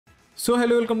So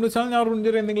hello, welcome to the channel. Now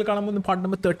RuneJerry എന്തെങ്കിലും കാണുമ്പോൾ part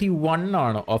number 31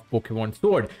 ആണ് of Pokémon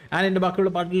Sword. And എൻ്റെ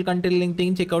ബാക്കിയുള്ള പാർട്ടിൽ കണ്ടിട്ട് ലിങ്ക്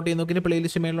ചെക്ക് ഔട്ട് ചെയ്ത് നോക്കി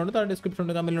പ്ലേലിസ്റ്റ് മേലുണ്ട്, താഴെ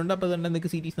ഡിസ്ക്രിപ്ഷനിൽ കമ്മിലുണ്ട്. അപ്പോൾ തന്നെ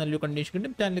നിങ്ങൾക്ക് സീരീസ് നല്ലൊരു കണ്ടീഷൻ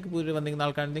കിട്ടും. ചാനലിലേക്ക് പുതിയ വന്നിരിക്കുന്ന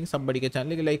ആൾക്കാരുണ്ടെങ്കിൽ സബ് അടിക്കുക,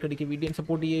 ചാനലിലേക്ക് ലൈക്ക് അടിക്കുക, വീഡിയോ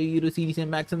സപ്പോർട്ട് ചെയ്യുക. ഈ ഒരു സീരീസ്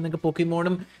മാക്സിമം നിങ്ങൾക്ക്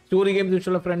Pokémonഉം സ്റ്റോറി ഗെയിംസ്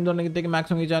ഇഷ്ടമുള്ള ഫ്രണ്ട്സ് ഉണ്ടെങ്കിൽ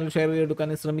മാക്സിമം ഈ ചാനൽ ഷെയർ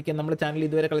ചെയ്തെടുക്കാൻ ശ്രമിക്കുക. നമ്മുടെ ചാനൽ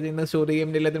ഇതുവരെ കളിക്കുന്ന സ്റ്റോറി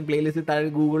ഗെയിമിൻ്റെ എല്ലാത്തിനും പ്ലേലിസ്റ്റ് താഴെ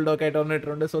ഗൂഗിൾ ഡോക്ക് ആയിട്ട്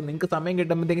വന്നിട്ടുണ്ട്. സോ നിങ്ങൾക്ക് സമയം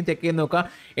കിട്ടുമ്പോഴത്തേക്കും ചെക്ക് ചെയ്ത് നോക്കുക.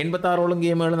 86ഓളം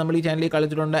ഗെയിമുകൾ നമ്മൾ ഈ ചാനലിൽ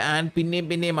കളിച്ചിട്ടുണ്ട്. ആൻഡ്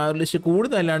പിന്നെയും ആ ഒരു ലിസ്റ്റ്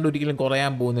കൂടുതലല്ലാണ്ട് ഒരിക്കലും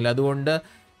കുറയാൻ പോകുന്നില്ല. അതുകൊണ്ട്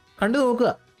കണ്ടു നോക്കുക.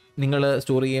 നിങ്ങൾ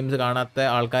സ്റ്റോറി ഗെയിംസ് കാണാത്ത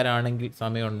ആൾക്കാരാണെങ്കിൽ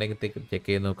സമയം ഉണ്ടെങ്കിലത്തേക്കും ചെക്ക്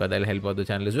ചെയ്ത് നോക്കുക. അതായത് help of the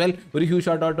channel is well. ഒരു huge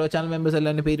shot out channel members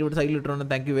എല്ലാവരും പേര് ഇവിടെ സൈഡിൽ ഇട്ടിട്ടുണ്ട്.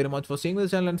 Thank you very much for seeing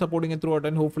this channel and supporting through out.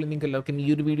 And hopefully നിങ്ങൾക്ക് എല്ലാവർക്കും ഈ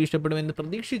ഒരു വീഡിയോ ഇഷ്ടപ്പെടുമെന്ന്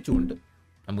പ്രതീക്ഷിച്ചുകൊണ്ട്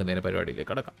നമുക്ക് നേരെ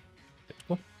പരിപാടിയിലേക്ക് കടക്കാം.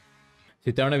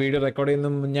 ഇത്തവണ വീഡിയോ റെക്കോർഡ്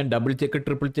ചെയ്യുന്ന ഞാൻ ഡബിൾ ചെക്ക്,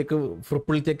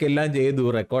 ട്രിപ്പിൾ ചെക്ക് എല്ലാം ചെയ്തു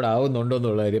റെക്കോർഡ് ആവുന്നുണ്ടോ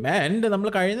എന്നുള്ള കാര്യം. ആൻഡ് നമ്മൾ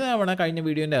കഴിഞ്ഞ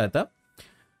വീഡിയോൻ്റെ അകത്ത്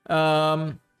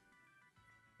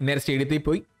നേരെ സ്റ്റേഡിയത്തിൽ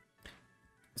പോയി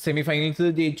സെമി ഫൈനൽസ്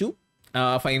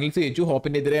ജയിച്ചു.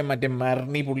 ഹോപ്പിൻ്റെ എതിരെ മറ്റേ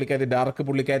ഡാർക്ക്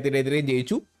പുള്ളിക്കാത്തിനെതിരെയും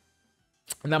ജയിച്ചു.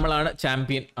 നമ്മളാണ്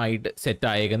ചാമ്പ്യൻ ആയിട്ട് സെറ്റ്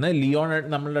ആയേക്കുന്നത്. ലിയോൺ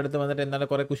നമ്മളുടെ അടുത്ത് വന്നിട്ട് എന്താണ്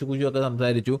കുറേ കുശുകുശുമൊക്കെ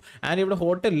സംസാരിച്ചു. ആൻഡ് ഇവിടെ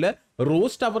ഹോട്ടലിൽ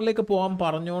റോസ് ടവറിലേക്ക് പോകാൻ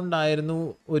പറഞ്ഞുകൊണ്ടായിരുന്നു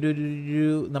ഒരു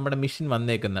നമ്മുടെ മിഷൻ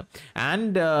വന്നേക്കുന്നത്.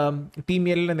 ആൻഡ്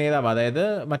ടീം എല്ലിൻ്റെ നേതാവ്, അതായത്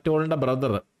മറ്റോളുടെ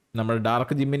ബ്രദർ, നമ്മുടെ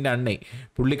ഡാർക്ക് ജിമ്മിൻ്റെ അണ്ണേ,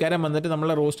 പുള്ളിക്കാരൻ വന്നിട്ട്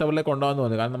നമ്മളെ റോസ് ടവറിലേക്ക് കൊണ്ടുപോകാൻ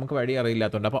തോന്നുന്നു. കാരണം നമുക്ക് വഴി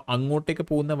അറിയില്ലാത്തതുകൊണ്ട്. അപ്പോൾ അങ്ങോട്ടേക്ക്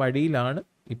പോകുന്ന വഴിയിലാണ്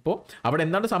ഇപ്പോൾ. അവിടെ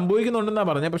എന്താണ് സംഭവിക്കുന്നുണ്ടെന്നാണ്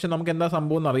പറഞ്ഞത്, പക്ഷെ നമുക്ക് എന്താ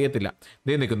സംഭവം എന്ന് അറിയത്തില്ല.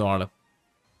 ഇതേ നിൽക്കുന്നു ആള്.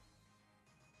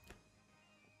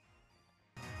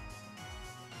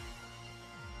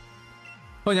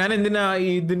 അപ്പോൾ ഞാൻ എന്തിനാ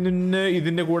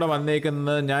ഇതിൻ്റെ കൂടെ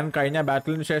വന്നേക്കുന്നത്? ഞാൻ കഴിഞ്ഞ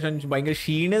ബാറ്റിലിന് ശേഷം ഭയങ്കര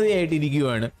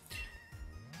ക്ഷീണതയായിട്ടിരിക്കുകയാണ്.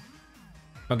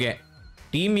 ഓക്കെ,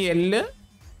 ടീം എല്ല്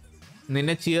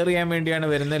നിന്നെ ചിയർ ചെയ്യാൻ വേണ്ടിയാണ്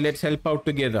വരുന്നത്. Let's help out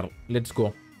together, let's go.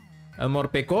 More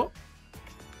pekoe,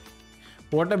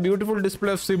 what A beautiful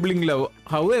display of sibling love,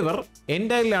 however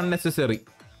entirely unnecessary.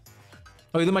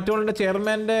 ഇത് മറ്റുള്ള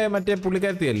ചെയർമാൻ്റെ മറ്റേ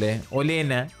പുള്ളിക്കാരത്തിയല്ലേ,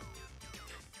 ഒലേന.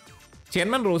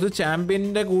 ചെയർമാൻ റോസ്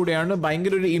ചാമ്പ്യൻ്റെ കൂടെയാണ്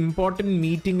ഭയങ്കര ഒരു ഇമ്പോർട്ടൻറ്റ്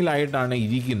മീറ്റിങ്ങിലായിട്ടാണ്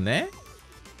ഇരിക്കുന്നത്.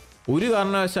 ഒരു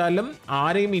കാരണവശാലും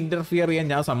ആരെയും ഇൻ്റർഫിയർ ചെയ്യാൻ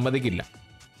ഞാൻ സമ്മതിക്കില്ല.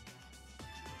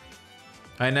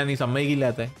 അതിനാ നീ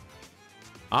സമ്മതിക്കില്ലാത്ത?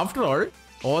 ആഫ്റ്റർ ഓൾ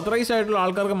ഓതറൈസ്ഡ് ആയിട്ടുള്ള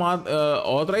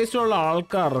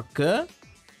ആൾക്കാർക്ക്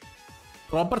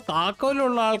പ്രോപ്പർ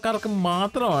താക്കോലുള്ള ആൾക്കാർക്ക്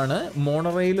മാത്രമാണ്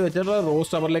മോണറയിൽ വെച്ചിട്ട്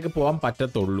റോസ് ടവറിലേക്ക് പോകാൻ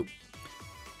പറ്റത്തുള്ളൂ.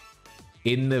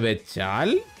 എന്ന്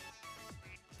വെച്ചാൽ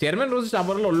ചെയർമാൻ റോസ്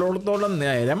ടവറിൽ ഉള്ളിടത്തോളം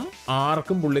നേരം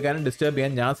ആർക്കും പുള്ളിക്കാരൻ ഡിസ്റ്റർബ്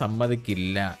ചെയ്യാൻ ഞാൻ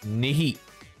സമ്മതിക്കില്ല. നെഹി.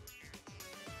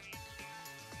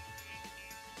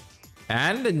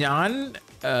 ആൻഡ് ഞാൻ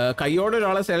കൈയോടെ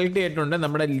ഒരാളെ സെലക്ട് ചെയ്തിട്ടുണ്ട്,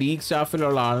 നമ്മുടെ ലീഗ്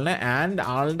സ്റ്റാഫിലുള്ള ആളിനെ. ആൻഡ്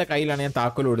ആളുടെ കയ്യിലാണ് ഞാൻ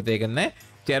താക്കോൽ കൊടുത്തേക്കുന്നത്.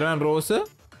 ചെയർമാൻ റോസ്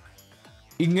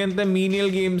ഇങ്ങനത്തെ മീനിയൽ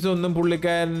ഗെയിംസ് ഒന്നും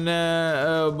പുള്ളിക്കാരന്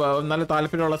നല്ല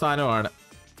താല്പര്യമുള്ള സാധനമാണ്.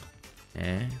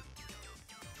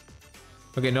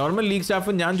 ഓക്കെ, നോർമൽ ലീഗ്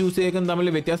സ്റ്റാഫും ഞാൻ ചൂസ് ചെയ്തേക്കുന്നത്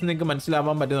തമ്മിൽ വ്യത്യാസം നിങ്ങൾക്ക്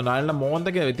മനസ്സിലാവാൻ പറ്റുന്നുണ്ട്. ആളുടെ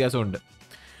മോന്തൊക്കെ വ്യത്യാസമുണ്ട്.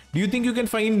 Do you think you can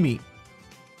find me?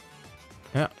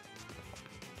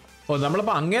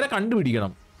 നമ്മളിപ്പോൾ അങ്ങേരെ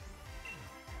കണ്ടുപിടിക്കണം.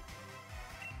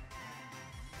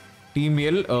 Team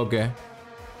L. ഓക്കെ,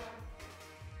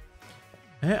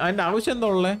 അതിൻ്റെ ആവശ്യം എന്താ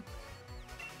ഉള്ളത്?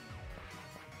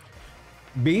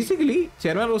 ബേസിക്കലി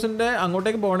ചെയർമാൻ റോസിൻ്റെ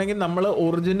അങ്ങോട്ടേക്ക് പോകണമെങ്കിൽ നമ്മൾ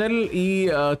ഒറിജിനൽ ഈ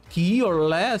കീ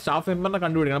ഉള്ള സ്റ്റാഫ് മെമ്പറിനെ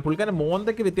കണ്ടുപിടിക്കണം. പുള്ളിക്കാരൻ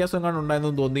മോന്തയ്ക്ക് വ്യത്യാസം ഉണ്ടായെന്ന്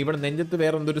തോന്നുന്നു. ഇവിടെ നെഞ്ചത്ത്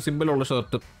വേറെ എന്തൊരു സിമ്പിളുള്ള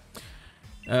ഷർട്ട്.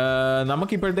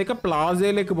 നമുക്കിപ്പോഴത്തേക്ക്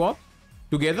പ്ലാസയിലേക്ക് പോവാം.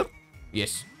 ടുഗെദർ.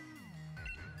 യെസ്,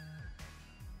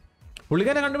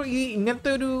 പുള്ളിക്കാരനെ ഈ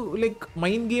ഇങ്ങനത്തെ ഒരു ലൈക്ക്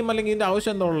മൈൻഡ് ഗെയിം അല്ലെങ്കിൽ ഇതിൻ്റെ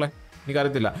ആവശ്യം എന്താ ഉള്ളത്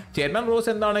എനിക്കറിയത്തില്ല. ചെയർമാൻ റോസ്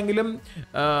എന്താണെങ്കിലും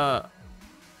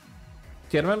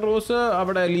ചെയർമാൻ റോസ്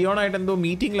അവിടെ ലിയോണായിട്ട് എന്തോ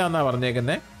മീറ്റിംഗിലാണെന്നാണ്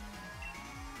പറഞ്ഞേക്കുന്നത്.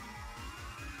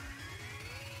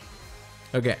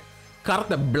 ഓക്കെ,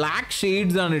 കറുത്ത ബ്ലാക്ക്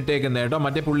ഷെയ്ഡ്സ് ആണ് ഇട്ടേക്കുന്നത് കേട്ടോ.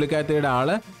 മറ്റേ പുള്ളിക്കാരത്തിയുടെ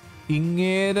ആള്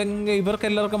ഇവർക്ക്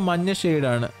എല്ലാവർക്കും മഞ്ഞ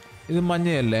ഷെയ്ഡാണ്. ഇത്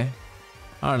മഞ്ഞയല്ലേ?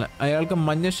 ആണ്, അയാൾക്ക്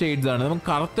മഞ്ഞ ഷെയ്ഡ്സ് ആണ്. നമുക്ക്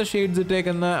കറുത്ത ഷെയ്ഡ്സ്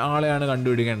ഇട്ടേക്കുന്ന ആളെയാണ്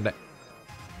കണ്ടുപിടിക്കേണ്ടത്.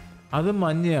 അത്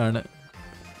മഞ്ഞയാണ്.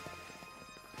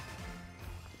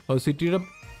 സിറ്റിയുടെ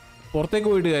പുറത്തേക്ക്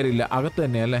പോയിട്ട് കാര്യമില്ല, അകത്ത്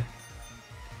തന്നെയല്ലേ.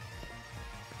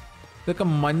 ഇതൊക്കെ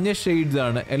മഞ്ഞ ഷെയ്ഡ്സ്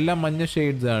ആണ്, എല്ലാം മഞ്ഞ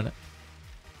ഷെയ്ഡ്സ് ആണ്.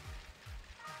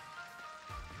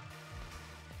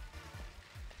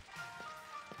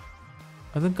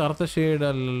 അതും കറുത്ത ഷെയ്ഡ്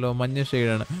അല്ലല്ലോ, മഞ്ഞ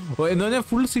ഷെയ്ഡാണ്. എന്ന് പറഞ്ഞാൽ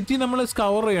ഫുൾ സിറ്റി നമ്മൾ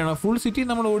സ്കവർ ചെയ്യണം. ഫുൾ സിറ്റി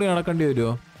നമ്മൾ ഓടി നടക്കേണ്ടി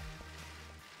വരുമോ?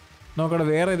 നോക്കട്ടെ,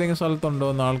 വേറെ ഏതെങ്കിലും സ്ഥലത്തുണ്ടോ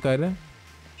എന്ന് ആൾക്കാർ.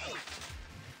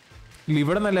 ഇല്ല,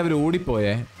 ഇവിടെ നിന്നല്ല അവർ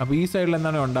ഓടിപ്പോയേ. അപ്പോൾ ഈ സൈഡിൽ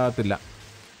എന്താണോ ഉണ്ടാകത്തില്ല.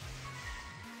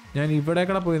 ഞാൻ ഇവിടെ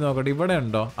കൂടെ പോയി നോക്കട്ടെ, ഇവിടെ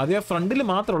ഉണ്ടോ? അതേ ഫ്രണ്ടിൽ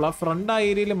മാത്രമുള്ളൂ, ആ ഫ്രണ്ട് ആ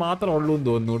ഏരിയയിൽ മാത്രമേ ഉള്ളൂ എന്ന്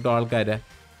തോന്നുന്നു കേട്ടോ ആൾക്കാർ.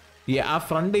 ആ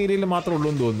ഫ്രണ്ട് ഏരിയയിൽ മാത്രമേ ഉള്ളൂ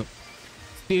എന്ന് തോന്നുന്നു.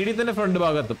 സ്റ്റേഡിയത്തിൻ്റെ ഫ്രണ്ട്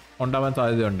ഭാഗത്തും ഉണ്ടാവാൻ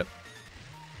സാധ്യതയുണ്ട്.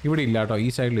 ഇവിടെ ഇല്ല കേട്ടോ, ഈ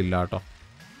സൈഡിൽ ഇല്ല കേട്ടോ.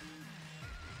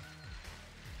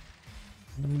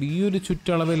 നമ്മുടെ ഈ ഒരു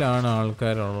ചുറ്റളവിലാണ്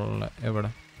ആൾക്കാരുള്ള. എവിടെ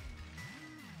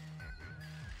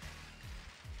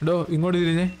ഡോ ഇങ്ങോട്ട്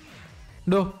തിരിഞ്ഞേ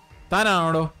ഡോ, താനാണോ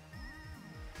ഡോ?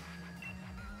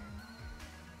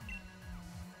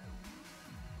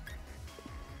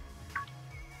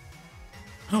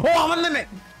 ഓ അവൻ തന്നെ.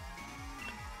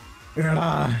 എടാ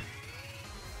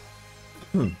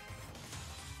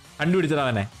കണ്ടുപിടിച്ചതാ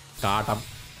അവനെ. കാട്ടം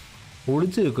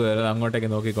ഒളിച്ചു നിൽക്കുവായിരുന്നു അങ്ങോട്ടേക്ക്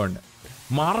നോക്കിക്കൊണ്ട്.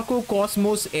 Marco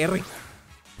cosmos Eric.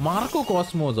 മാർക്കോ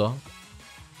കോസ്മോസോ?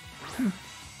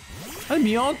 അത്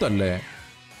മിയാവത്ത് അല്ലേ?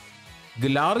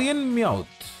 ഗിലാറിയൻ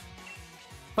മിയാവത്ത്.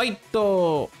 Phyto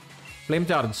flame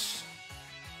charge.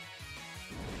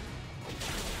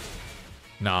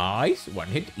 Nice,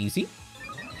 1 hit easy.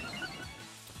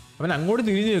 അവൻ അങ്ങോട്ട്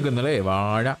തിരിഞ്ഞു നിൽക്കുന്നല്ലേ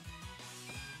വാഴ.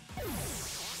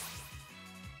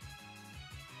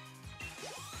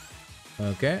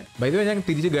 ഓക്കെ, ബൈ ദ വേ ഞാൻ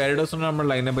തിരിച്ച് ഗൈഡേഴ്സിനെ നമ്മൾ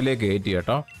ലൈനപ്പിലേക്ക് കയറ്റി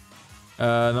കേട്ടോ.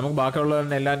 നമുക്ക് ബാക്കിയുള്ള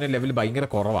എല്ലാവരുടെയും ലെവൽ ഭയങ്കര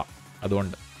കുറവാണ്,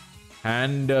 അതുകൊണ്ട്.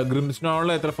 ആൻഡ്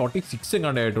ഗ്രിംസ്നോളിൽ എത്ര 46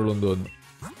 കണ്ടായിട്ടുള്ളൂ എന്ന് തോന്നുന്നു.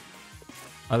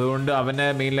 അതുകൊണ്ട് അവനെ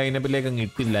മെയിൻ ലൈനപ്പിലേക്ക് അങ്ങ്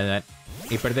ഇട്ടില്ല ഞാൻ.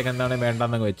 ഇപ്പോഴത്തേക്ക് എന്താണ്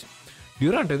വേണ്ടെന്നങ്ങ് വെച്ച്.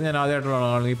 ഡ്യൂറാണ്ട് ഇത് ഞാൻ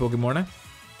ആദ്യമായിട്ടുള്ള ഈ പോക്കിമോനെ.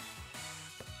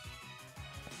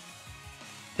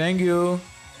 Thank you.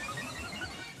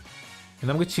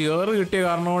 നമുക്ക് ചിയർ കിട്ടിയ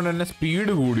കാരണം കൊണ്ട് തന്നെ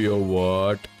സ്പീഡ് കൂടിയോ?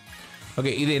 വാട്ട്?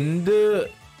 ഓക്കെ,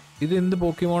 ഇതെന്ത്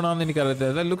പോക്കിമോണാന്ന്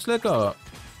എനിക്കറിയത്തില്ല. Looks like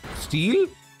steel.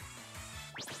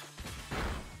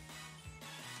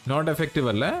 Not effective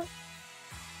അല്ലേ?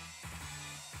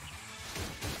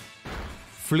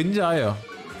 ഫ്ലിഞ്ച് ആയോ?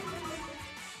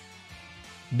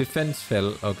 Defence fell.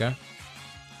 Okay,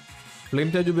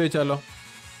 flame charge ഉപയോഗിച്ചാലോ?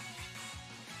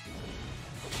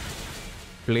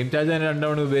 Flame charge തന്നെ 2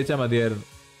 തവണ ഉപയോഗിച്ചാൽ മതിയായിരുന്നു.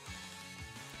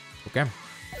 Okay,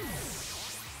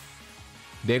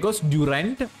 there goes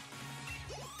Durant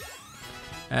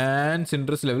and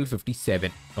Cinderace level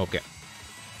 57. Okay,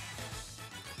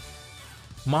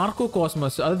 Marco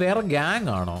Cosmas അത് വേറെ ഗ്യാങ്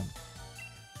ആണോ?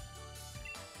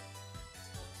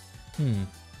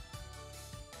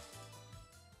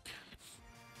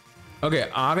 ഓക്കെ,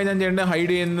 ആകെ ഞാൻ ചെയ്യേണ്ടത്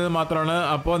ഹൈഡ് ചെയ്യുന്നത് മാത്രമാണ്.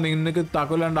 അപ്പോൾ നിനക്ക്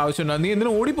താക്കോലാണ്ട് ആവശ്യമുണ്ടോ? നീ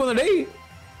എന്തിനും ഓടിപ്പോന്നടേ?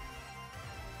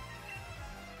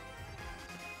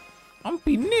 അവൻ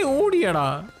പിന്നെ ഓടിയടാ,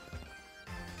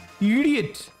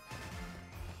 ഇഡിയറ്റ്.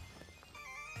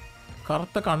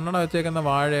 കറുത്ത കണ്ണട വെച്ചേക്കുന്ന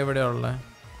വാഴ എവിടെയുള്ള?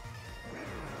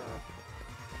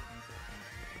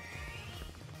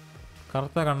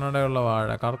 കറുത്ത കണ്ണടയുള്ള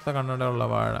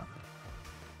വാഴ.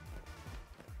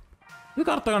 ഇത്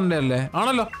കറുത്ത കണ്ണടയല്ലേ?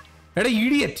 ആണല്ലോ. എടാ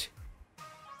ഇഡിയറ്റ്.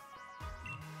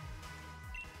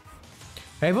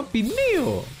 ഇവൻ പിന്നെയോ?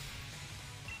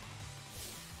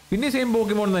 പിന്നെ സെയിം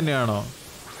പോക്കിമോൺ തന്നെയാണോ?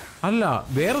 അല്ല,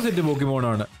 വേറെ സെറ്റ്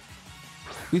പോക്കിമോണാണ്.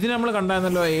 ഇത് നമ്മൾ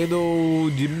കണ്ടായിരുന്നല്ലോ ഏതോ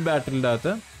ജിം ബാറ്റിലിൻ്റെ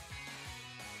അകത്ത്.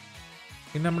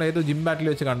 ഇത് നമ്മൾ ഏതോ ജിം ബാറ്റിൽ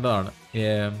വെച്ച് കണ്ടതാണ്.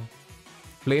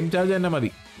 ഫ്ലെയിം ചാർജ് തന്നെ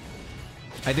മതി.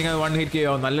 ഐ തിങ്ക് അത് 1 ഹിറ്റ്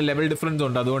KO. നല്ല ലെവൽ ഡിഫറൻസ്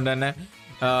ഉണ്ട്, അതുകൊണ്ട് തന്നെ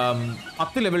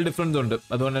 10 ലെവൽ ഡിഫറൻസ് ഉണ്ട്.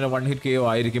 അതുകൊണ്ട് തന്നെ 1 ഹിറ്റ് KO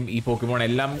ആയിരിക്കും ഈ പോക്കിമോൺ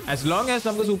എല്ലാം, ആസ് ലോങ് ആസ്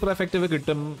നമുക്ക് സൂപ്പർ എഫക്റ്റീവ്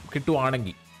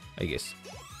കിട്ടുവാണെങ്കിൽ ഐ ഗെസ്.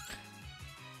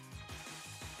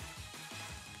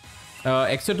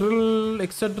 എക്സെട്രൽ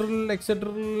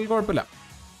കുഴപ്പമില്ല.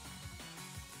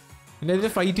 പിന്നെ ഇതിന്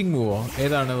ഫൈറ്റിംഗ് മൂവോ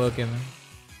ഏതാണ് വർക്ക് ചെയ്യുന്നത്?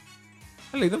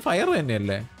 അല്ല, ഇതും ഫയർ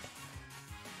തന്നെയല്ലേ?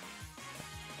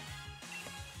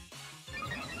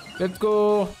 Let's go.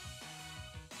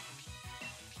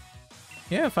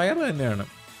 ഫയർ തന്നെയാണ്.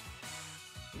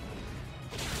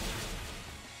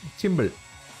 സിമ്പിൾ.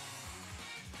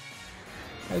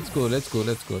 Let's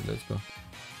go.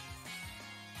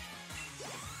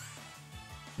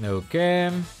 ഓക്കെ,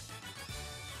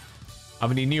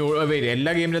 അവൻ ഇനി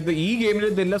എല്ലാ ഗെയിമിനകത്ത് ഈ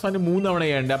ഗെയിമിനകത്ത് എല്ലാ സാധനം 3 തവണ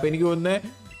ചെയ്യണ്ട. അപ്പൊ എനിക്ക് തോന്നുന്നത്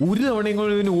 1 തവണ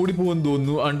ഇങ്ങോട്ട് ഇതിന് ഓടിപ്പോകുമെന്ന്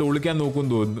തോന്നുന്നു, അണ്ട് ഒളിക്കാൻ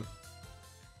നോക്കുമെന്ന് തോന്നുന്നു.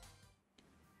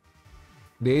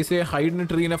 ദേശീയ ഹൈഡിന്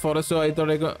ട്രീനെ ഫോറസ്റ്റോ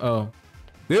ആയത്തോടേക്ക്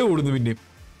ഓടുന്നു. പിന്നെ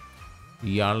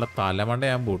ഇയാളുടെ തലമണ്ട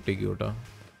ഞാൻ പൊട്ടിക്കും കേട്ടോ.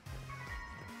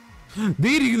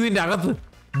 ഇരിക്കുന്നു ഇതിന്റെ അകത്ത്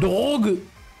ഡോഗ്.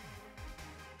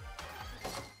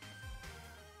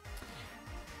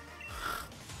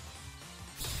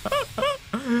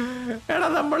 എടാ,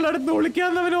 നമ്മളുടെ അടുത്ത്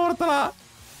വിളിക്കാന്നവൻ ഓർത്തടാ.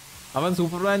 അവൻ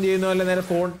സൂപ്പർമാൻ ചെയ്യുന്ന പോലെ നേരെ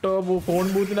ഫോൺ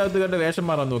ബൂത്തിനകത്ത് കണ്ട് വേഷം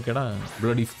മാറാൻ നോക്കിയടാ.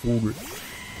 Bloody fool.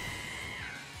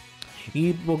 ഈ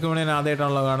പോക്കിമോൺ ഞാൻ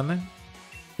ആദ്യമായിട്ടാണല്ലോ കാണുന്നത്.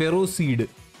 ഫെറോസീഡ്.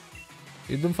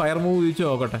 ഇതും ഫയർ മൂവ് ചോദിച്ചു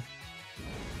നോക്കട്ടെ.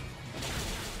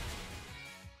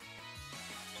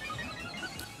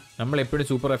 നമ്മൾ എപ്പോഴും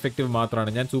സൂപ്പർ എഫക്റ്റീവ് മാത്രമാണ്.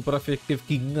 ഞാൻ സൂപ്പർ എഫക്റ്റീവ്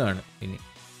കിങ് ആണ്. ഇനി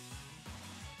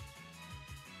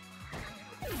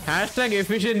ഹാഷ്ടാഗ്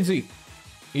എഫിഷ്യൻസി.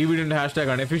 ഈ വീഡിയോന്റെ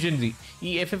ഹാഷ്ടാഗ് ആണ് എഫിഷ്യൻസി.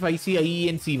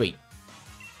 EFFICIENCY.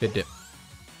 തെറ്റ്.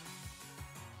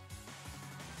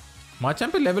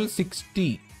 മാച്ചാമ്പ് ലെവൽ 60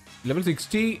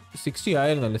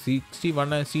 ആയിരുന്നല്ലേ?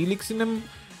 61. സീലിക്സിനും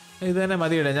ഇത് തന്നെ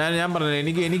മതിയുടെ. ഞാൻ പറഞ്ഞത്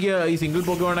എനിക്ക് ഈ സിംഗിൾ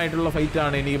പോക്കിമോൺ ആയിട്ടുള്ള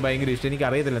ഫൈറ്റാണ് എനിക്ക് ഭയങ്കര ഇഷ്ടം. എനിക്ക്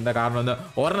അറിയത്തില്ല എന്താ കാരണം എന്ന്.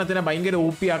 ഒരെണ്ണത്തിനെ ഭയങ്കര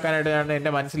OP ആക്കാനായിട്ടാണ്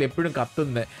എൻ്റെ മനസ്സിൽ എപ്പോഴും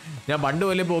കത്തുന്നത്. ഞാൻ പണ്ട്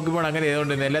വലിയ പോക്കിമോൺ അങ്ങനെ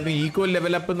ചെയ്തുകൊണ്ടിരുന്നത്. എല്ലാത്തിനും ഈക്വൽ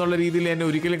ലെവലപ്പ് എന്നുള്ള രീതിയിൽ എന്നെ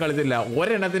ഒരിക്കലും കളിച്ചില്ല.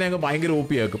 ഒരെണ്ണത്തിനെ അങ്ങ് ഭയങ്കര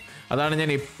OP ആക്കും. അതാണ്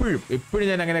ഞാൻ എപ്പോഴും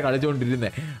ഞാൻ അങ്ങനെ കളിച്ചുകൊണ്ടിരുന്നത്.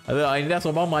 അത് അതിൻ്റെ ആ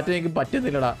സ്വഭാവം മാറ്റാൻ എനിക്ക്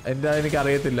പറ്റുന്നില്ലടാ. എന്താ എനിക്ക്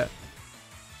അറിയത്തില്ല.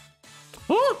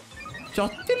 ഓ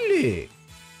ചത്തില്ലേ?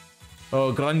 ഓ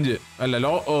ക്രഞ്ച് അല്ല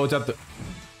ചത്ത്.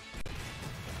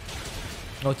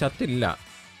 ചത്തില്ല.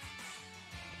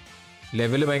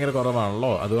 ലെവല് ഭയങ്കര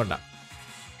കുറവാണല്ലോ, അതുകൊണ്ടാണ്.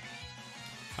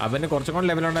 അവന് കുറച്ചും കൂടെ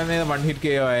ലെവലുണ്ടായിരുന്ന 1 ഹിറ്റ്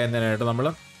KO ആയെന്നേനെ കേട്ടോ. നമ്മൾ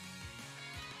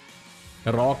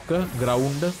റോക്ക്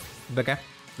ഗ്രൗണ്ട് ഇതൊക്കെ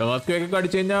ഒക്കെ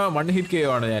അടിച്ചു കഴിഞ്ഞാൽ 1 ഹിറ്റ് KO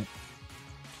ആണ്. ഞാൻ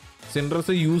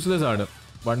സിൻഡ്രസ് യൂസ്ലെസ് ആണ്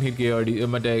 1 ഹിറ്റ്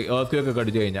KO മറ്റേ ഒക്കെ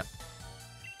അടിച്ചു കഴിഞ്ഞാൽ.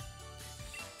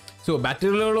 സോ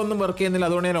ബാറ്ററികളൊന്നും വർക്ക് ചെയ്യുന്നില്ല,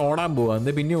 അതുകൊണ്ട് ഞാൻ ഓടാൻ പോവാം.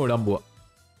 എന്നിട്ട് പിന്നെ ഓടാൻ പോവാം.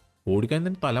 ഓടിക്കാൻ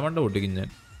തന്നെ തലമണ്ട ഓട്ടിക്കും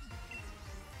ഞാൻ.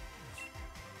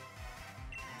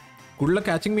 കുള്ള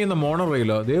കാച്ചിങ് മീ എന്ന മോണോ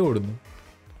റെയിലോ അതേ ഓടുന്നു.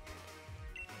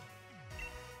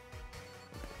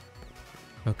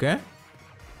 ഓക്കെ,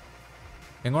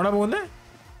 എങ്ങോട്ടാ പോകുന്നേ?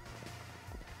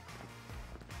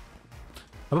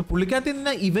 അപ്പൊ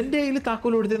പുള്ളിക്കാത്തിന് ഇവന്റെ കയ്യിൽ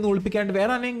താക്കോൽ കൊടുത്തെന്ന് ഒളിപ്പിക്കാണ്ട്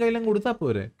വേറെ ആരെയും കയ്യിലും കൊടുത്താൽ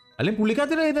പോരെ? അല്ലെങ്കിൽ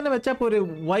പുള്ളിക്കാത്തിന്റെ കയ്യിൽ തന്നെ വെച്ചാൽ പോരെ?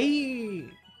 വൈ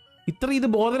ഇത്ര ഇത്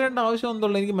ബോധരേണ്ട ആവശ്യം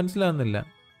എന്നുള്ള എനിക്ക് മനസ്സിലാകുന്നില്ല.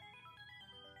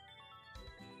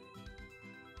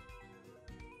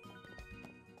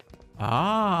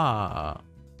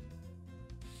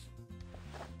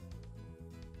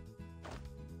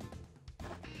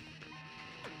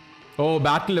 ഓ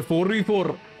ബാറ്റില്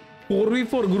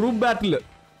 4v4 ഗ്രൂപ്പ് ബാറ്റില്.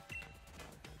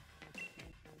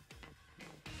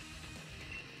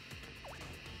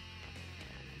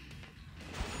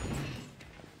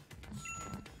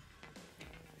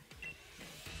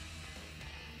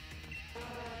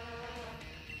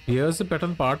 പിയേഴ്സ്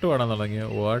പെട്ടെന്ന് പാട്ട് പാടാൻ തുടങ്ങിയ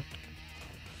വാട്ട്?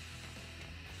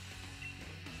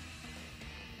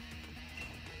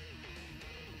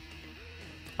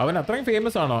 അവൻ അത്രയും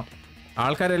ഫേമസ് ആണോ?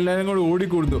 ആൾക്കാരെല്ലാവരും കൂടി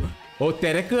ഓടിക്കൊടുത്തു. ഓ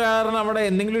തിരക്ക് കാരണം അവിടെ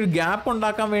എന്തെങ്കിലും ഒരു ഗ്യാപ്പ്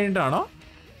ഉണ്ടാക്കാൻ വേണ്ടിയിട്ടാണോ?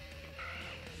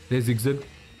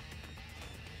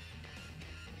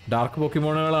 ഡാർക്ക്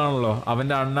പോക്കിമോണുകളാണല്ലോ,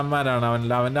 അവന്റെ അണ്ണന്മാരാണ്,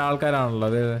 അവന്റെ ആൾക്കാരാണല്ലോ.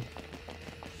 അതെ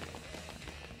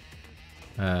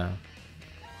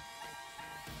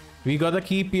we got the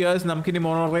key Pierce. നമുക്കിനി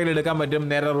മോണോറെയിൽ എടുക്കാൻ പറ്റും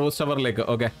നേരെ റോസ് ടവറിലേക്ക്.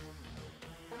 ഓക്കെ,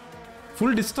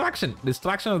 ഫുൾ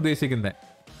ഡിസ്ട്രാക്ഷൻ ഉദ്ദേശിക്കുന്നത്.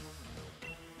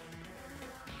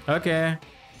 ഓക്കെ,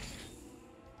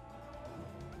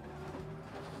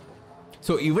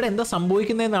 സോ ഇവിടെ എന്താ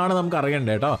സംഭവിക്കുന്നതെന്നാണ് നമുക്ക്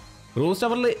അറിയണ്ടേ കേട്ടോ. റോസ്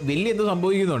ടവറിൽ വലിയ എന്തോ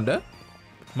സംഭവിക്കുന്നുണ്ട്.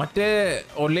 മറ്റേ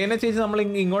ഓൺലൈനെ ചേച്ചി നമ്മൾ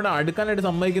ഇങ്ങോട്ട് അടുക്കാനായിട്ട്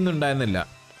സമ്മതിക്കുന്നുണ്ടായിരുന്നില്ല.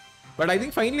 But I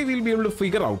think finally will be able to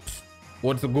figure out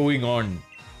what's going on.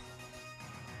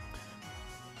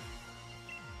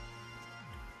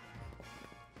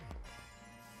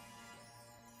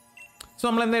 So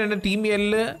നമ്മൾ എന്താ ചെയ്യേണ്ടത്? ടീം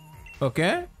എല്ല്.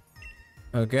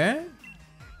 Okay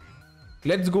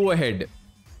let's go ahead.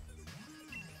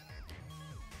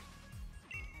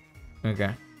 Okay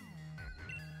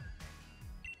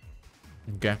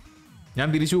ഞാൻ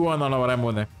തിരിച്ചു പോവാന്നാണോ പറയാൻ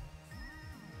പോകുന്നത്?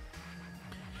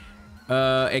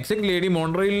 എക്സെക്ട് ലേഡി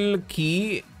മോൺട്രയിൽ കീ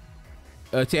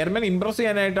ചെയർമാൻ ഇംപ്രസ്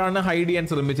ചെയ്യാനായിട്ടാണ് ഹൈഡ് ചെയ്യാൻ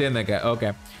ശ്രമിച്ചതെന്നൊക്കെ.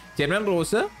 ഓക്കെ, ചെയർമാൻ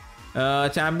റോസ്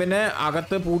ചാമ്പ്യനെ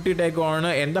അകത്ത് പൂട്ടിയിട്ടേക്കുവാണ്.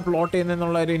 എന്താ പ്ലോട്ട്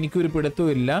ചെയ്യുന്നതെന്നുള്ളൊരു എനിക്കൊരു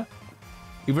പിടുത്തമില്ല.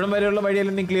 ഇവിടം വരെയുള്ള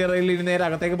വഴിയെല്ലാം നീ ക്ലിയർ ആയില്ല, നേരെ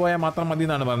അകത്തേക്ക് പോയാൽ മാത്രം മതി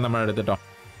എന്നാണ് പറഞ്ഞത് നമ്മുടെ അടുത്ത് കേട്ടോ.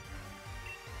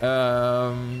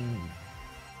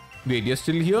 Wait, you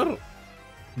still here,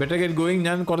 better get going.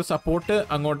 ഞാൻ കുറച്ച് സപ്പോർട്ട്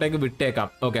അങ്ങോട്ടേക്ക് വിട്ടേക്കാം.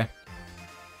 ഓക്കെ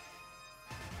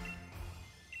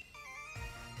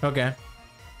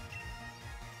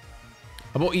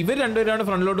അപ്പോൾ ഇവർ രണ്ടുപേരാണ്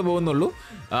ഫ്രണ്ടിലോട്ട് പോകുന്നുള്ളൂ.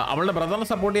 അവളുടെ ബ്രദറിനെ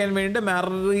സപ്പോർട്ട് ചെയ്യാൻ വേണ്ടിയിട്ട്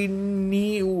മാറിനി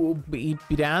ഈ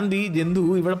പിരാന്തി ജന്തു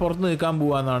ഇവിടെ പുറത്ത് നിൽക്കാൻ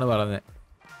പോവാന്നാണ് പറഞ്ഞത്.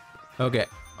 ഓക്കെ,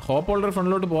 ഹോപ്പ് ഓൾറെഡി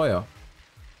ഫ്രണ്ടിലോട്ട് പോയോ?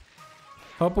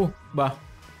 ഹോപ്പു ബാ,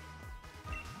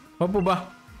 ഹോപ്പു ബാ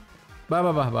ബാ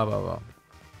ബാ ബാ ബാ ബാ ബാ.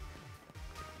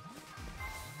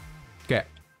 ഓക്കെ,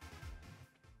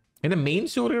 എൻ്റെ മെയിൻ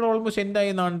സ്റ്റോറിയുടെ ഓൾമോസ്റ്റ്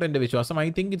എൻഡായി എന്നാണ് എൻ്റെ വിശ്വാസം. I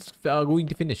think it's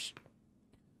going to finish.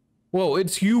 Oh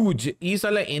it's huge. ഈ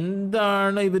സ്ഥലം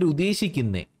എന്താണ് ഇവർ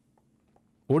ഉദ്ദേശിക്കുന്നത്?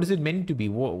 What is it മെന്റ് to B?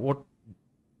 What?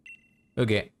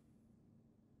 Okay,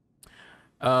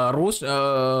 rose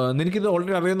നിനക്കിത്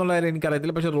ഓൾറെഡി അറിയുന്നുള്ള കാര്യം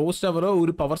എനിക്കറിയത്തില്ല. പക്ഷേ റോസ് ടവർ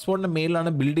ഒരു പവർ സ്പോട്ടിൻ്റെ മേലാണ്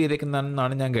ബിൽഡ്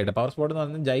ചെയ്തേക്കുന്നതെന്നാണ് ഞാൻ കേട്ടത്. പവർ സ്പോട്ട് എന്ന്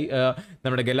പറഞ്ഞാൽ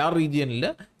നമ്മുടെ ഗലാർ റീജിയനിൽ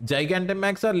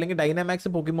ജൈഗാൻറ്റമാക്സ് അല്ലെങ്കിൽ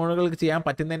ഡൈനാമാക്സ് പോക്കിമോണുകൾക്ക് ചെയ്യാൻ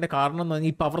പറ്റുന്നതിൻ്റെ കാരണം എന്ന്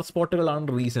പറഞ്ഞാൽ ഈ പവർ സ്പോട്ടുകളാണ്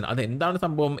റീസൺ. അത് എന്താണ്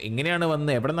സംഭവം, എങ്ങനെയാണ്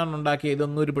വന്ന് എവിടെ നിന്നാണ് ഉണ്ടാക്കിയത്,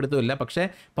 ഇതൊന്നും ഒരു പിടുത്തമില്ല. പക്ഷേ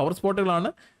പവർ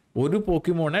സ്പോട്ടുകളാണ് ഒരു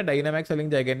പോക്കിമോണെ ഡൈനാമാക്സ്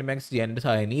അല്ലെങ്കിൽ ജൈഗാൻറ്റമാക്സ് ചെയ്യാനായിട്ട്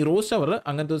സഹായിക്കുന്നത്. ഈ റോസ് ടവർ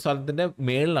അങ്ങനത്തെ ഒരു സ്ഥലത്തിൻ്റെ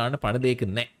മേളിലാണ്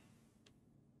പണിതേക്കുന്നത്.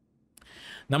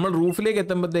 നമ്മൾ റൂഫിലേക്ക്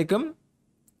എത്തുമ്പോഴത്തേക്കും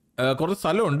കുറച്ച്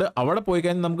സ്ഥലമുണ്ട്. അവിടെ പോയി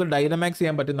കഴിഞ്ഞാൽ നമുക്ക് ഡൈനമാക്സ്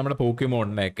ചെയ്യാൻ പറ്റും നമ്മുടെ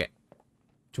പോക്കിമോണിനെയൊക്കെ.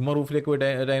 ചുമ്മാ റൂഫിലേക്ക് പോയി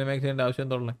ഡൈനമാക്സ് ചെയ്യേണ്ട ആവശ്യം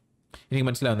എന്തുള്ളത് എനിക്ക്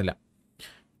മനസ്സിലാവുന്നില്ല.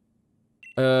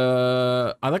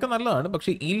 അതൊക്കെ നല്ലതാണ്.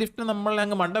 പക്ഷേ ഈ ലിഫ്റ്റിന് നമ്മൾ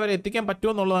അങ്ങ് മണ്ട വരെ എത്തിക്കാൻ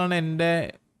പറ്റുമോ എന്നുള്ളതാണ് എൻ്റെ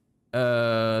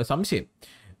സംശയം.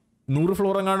 100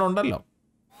 ഫ്ലോർ എങ്ങാനും ഉണ്ടല്ലോ.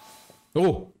 ഓ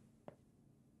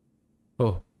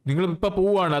നിങ്ങൾ ഇപ്പം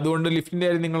പോവുകയാണ്, അതുകൊണ്ട് ലിഫ്റ്റിൻ്റെ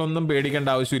കാര്യം നിങ്ങളൊന്നും പേടിക്കേണ്ട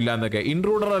ആവശ്യമില്ല എന്നൊക്കെ.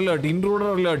 Intruder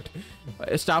alert.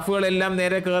 സ്റ്റാഫുകളെല്ലാം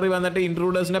നേരെ കയറി വന്നിട്ട്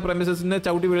ഇൻട്രൂഡേഴ്സിനെ പ്രെമിസസിനെ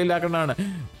ചവിട്ടി വെളിയിലാക്കേണ്ടതാണ്.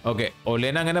 ഓക്കെ,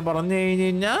 ഒലേന അങ്ങനെ പറഞ്ഞു കഴിഞ്ഞ്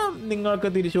കഴിഞ്ഞാൽ നിങ്ങൾക്ക്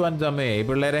തിരിച്ചു പോകാൻ സമയമായി,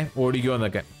 പിള്ളേരെ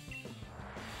ഓടിക്കുമെന്നൊക്കെ.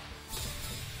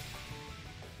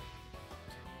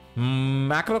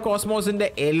 Macro കോസ്മോസിന്റെ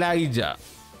Elijah.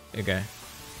 ഓക്കെ,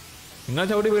 നിങ്ങൾ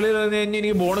ചവിട്ടി വെളിയിൽ കഴിഞ്ഞ്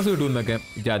എനിക്ക് ബോണസ് കിട്ടുമെന്നൊക്കെ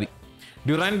ജാതി.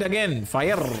 Durand again,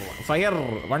 fire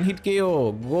 1 hit KO,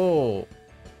 go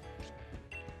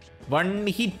 1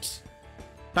 hit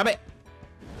തബേ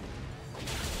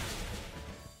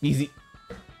easy.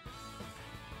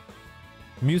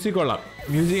 Music കൊള്ളാം,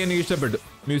 മ്യൂസിക് എനിക്ക് ഇഷ്ടപ്പെട്ടു.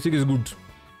 Music is good.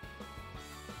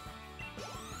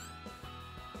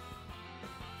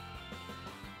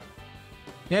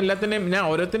 ഞാൻ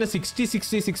ഓരോത്തിനും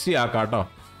 60 ആക്കാം കേട്ടോ.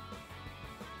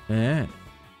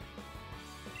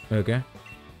 ഓക്കെ,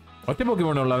 ഒറ്റ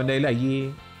പോക്കിമോണുള്ളൂ അവൻ്റെ കയ്യിൽ. അയ്യേ.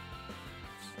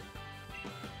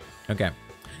 ഓക്കെ,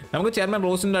 നമുക്ക് ചെയർമാൻ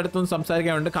റോസിൻ്റെ അടുത്തൊന്ന്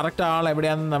സംസാരിക്കാനുണ്ട്. കറക്റ്റ് ആൾ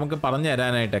എവിടെയാണെന്ന് നമുക്ക് പറഞ്ഞു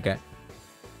തരാനായിട്ടൊക്കെ.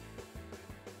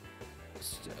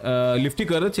 ലിഫ്റ്റ്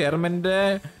കയറി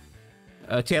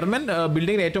ചെയർമാൻ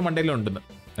ബിൽഡിങ്ങിൽ ഏറ്റവും മണ്ടയിലുണ്ടെന്ന്.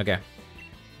 ഓക്കെ,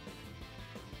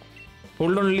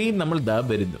 ഹോൾഡ് നമ്മൾ ദാ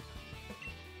വരുന്നു.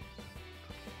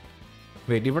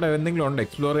 വെയിറ്റ്, ഇവിടെ എന്തെങ്കിലും ഉണ്ടോ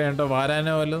എക്സ്പ്ലോർ ചെയ്യാനോ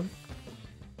വാരാനോ വല്ലതും?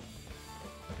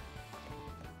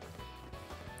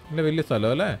 ഇല്ല, വലിയ സ്ഥലം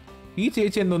അല്ലേ. ഈ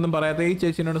ചേച്ചി എന്തൊന്നും പറയാത്ത? ഈ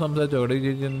ചേച്ചിനോട് സംസാരിച്ചോ? അവിടെ ഈ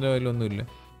ചേച്ചി എൻ്റെ കയ്യിലൊന്നുമില്ല.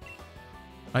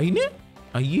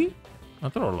 അയ്യേ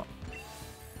അത്ര ഉള്ള.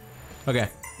 Okay,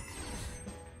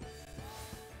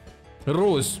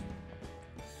 rose.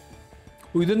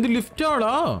 ഇതെന്ത്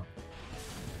ലിഫ്റ്റാണോ?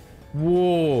 ഓ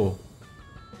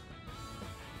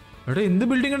എടാ, എന്ത്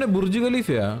ബിൽഡിംഗ് ആണ്? ബുർജ്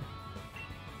ഖലീഫയാ?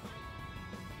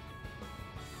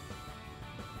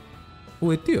 ഓ,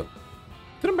 എത്തിയോ?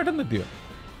 ഇത്രയും പെട്ടെന്ന് എത്തിയോ?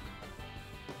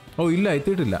 ഓ ഇല്ല,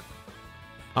 എത്തിയിട്ടില്ല.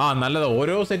 നല്ലതാ.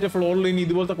 ഓരോ സെറ്റ് ഫ്ലോറിൽ ഇനി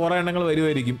ഇതുപോലത്തെ കുറെ എണ്ണങ്ങൾ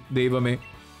വരുമായിരിക്കും. ദൈവമേ.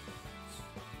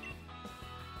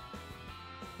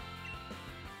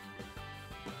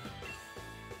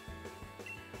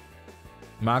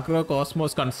 Macro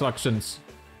cosmos constructions.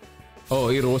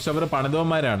 ഈ റോസ് അവർ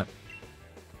പണിതവന്മാരാണ്.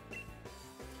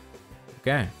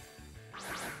 ഓക്കെ,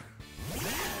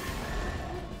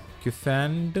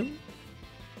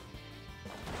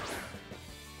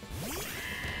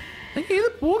 ഏത്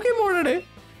പോക്കിമോണടെ?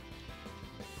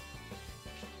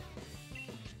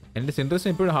 എന്റെ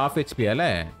സിൻട്രസിന് ഇപ്പോഴും 1/2 HP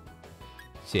അല്ലേ?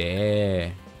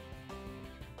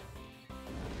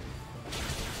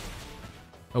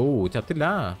 ഓ ചത്തില്ല.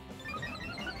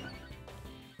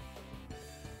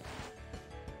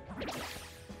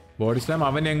 ബോഡി സ്ലാം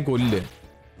അവനെ അങ്ങ് കൊല്ല്.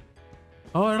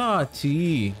 എടാ ചീ.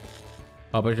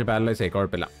 പക്ഷെ പാരലൈസ് ആയി,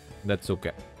 കുഴപ്പമില്ല. That's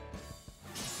okay.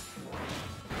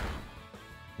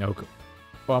 ഓക്കെ,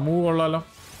 മൂവ് കൊള്ളാലോ.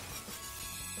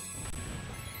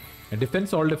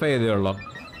 ഡിഫെൻസ് ഓൾഡിഫൈ ചെയ്തേ ഉള്ളോ?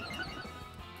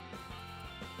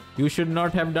 You should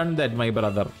not have done that my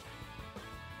brother.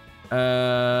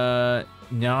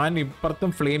 ഞാൻ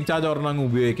ഇപ്പുറത്തും ഫ്ലെയിം ചാർജ് ഒരെണ്ണം അങ്ങ്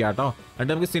ഉപയോഗിക്കാം കേട്ടോ.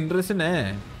 എന്നിട്ട് നമുക്ക് സിൻഡ്രസിനെ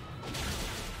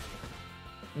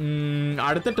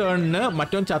അടുത്ത ടേണിന്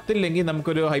മറ്റോ ചത്തില്ലെങ്കിൽ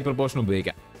നമുക്കൊരു ഹൈപ്പർ പോഷൻ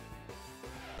ഉപയോഗിക്കാം.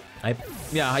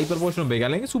 ഹൈപ്പർ പോഷൻ ഉപയോഗിക്കാം,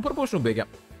 അല്ലെങ്കിൽ സൂപ്പർ പോഷൻ ഉപയോഗിക്കാം.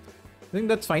 I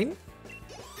think that's fine.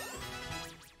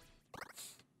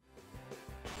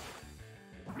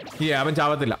 അവൻ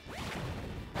ചാവത്തില്ല.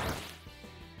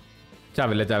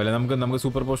 ചാവില്ല. നമുക്ക്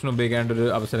സൂപ്പർ പോഷൻ ഉപയോഗിക്കേണ്ട ഒരു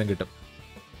അവസരം കിട്ടും.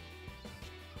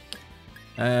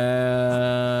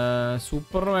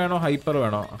 സൂപ്പർ വേണോ ഹൈപ്പർ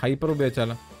വേണോ? ഹൈപ്പർ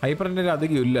ഉപയോഗിച്ചാലോ? ഹൈപ്പറിൻ്റെ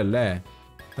അധികം ഇല്ലല്ലേ.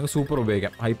 നമുക്ക് സൂപ്പർ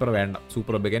ഉപയോഗിക്കാം. ഹൈപ്പർ വേണ്ട,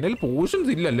 സൂപ്പർ ഉപയോഗിക്കാം. എൻ്റെ കയ്യിൽ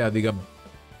പോഷൻസ് ഇല്ലല്ലേ അധികം.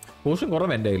 പോഷൻ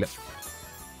കുറവ് എൻ്റെ കയ്യിൽ.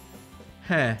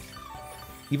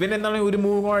 ഇവൻ എന്താണ് ഒരു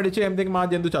മൂവ് അടിച്ച് കഴിയുമ്പോഴത്തേക്കും ആ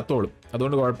ജന്തു ചത്തോളും.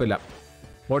 അതുകൊണ്ട് കുഴപ്പമില്ല.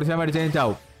 ബോഡി സ്ലാം അടിച്ച് കഴിഞ്ഞാൽ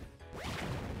ചാവും.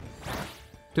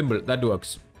 Simple, that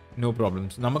works, no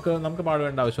problems. നമുക്ക്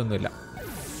പാടുവേണ്ട ആവശ്യമൊന്നുമില്ല.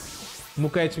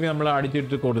 3 HP നമ്മൾ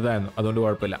അടിച്ചിട്ട് കൊടുത്തായിരുന്നു, അതുകൊണ്ട്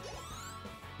കുഴപ്പമില്ല.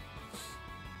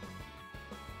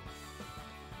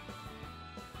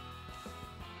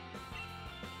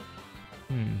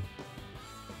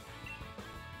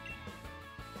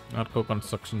 ആർക്കോ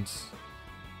കൺസ്ട്രക്ഷൻസ്.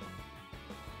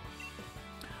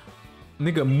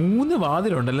 3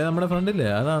 വാതിലുണ്ടല്ലേ നമ്മുടെ ഫ്രണ്ടില്?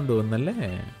 അതാന്ന് തോന്നുന്നല്ലേ.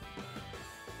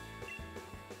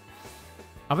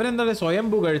 അവരെന്താ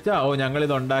സ്വയംഭൂ കഴിച്ചാ?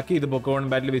 ഞങ്ങളിത് ഉണ്ടാക്കി, ഇത് പൊക്കോൺ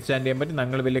ബാറ്റിൽ വിസ്റ്റാൻഡ് ചെയ്യാൻ പറ്റും,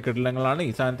 ഞങ്ങൾ വലിയ കിടലങ്ങളാണ്,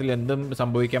 ഈ സാധനത്തിൽ എന്തും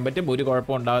സംഭവിക്കാൻ പറ്റും, ഒരു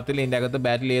കുഴപ്പം ഉണ്ടാകത്തില്ല, ഇതിൻ്റെ അകത്ത്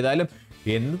ബാറ്റിൽ ചെയ്താലും.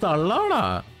 എന്ത് തള്ളാടാ.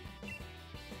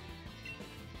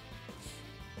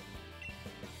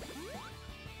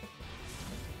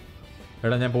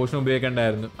 എടാ ഞാൻ പോഷൻ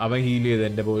ഉപയോഗിക്കണ്ടായിരുന്നു. അവൻ ഹീൽ ചെയ്ത്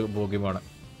എൻ്റെ പോക്കിമാണ്.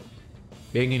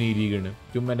 എങ്ങനെ ഇരിക്കണ്?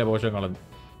 ചുമ്മാ എൻ്റെ പോഷൻ കളഞ്ഞു.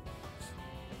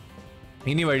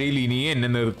 ഇനി വഴിയിൽ ഇനിയും എന്നെ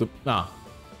നിർത്തും.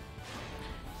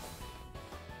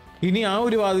 ഇനി ആ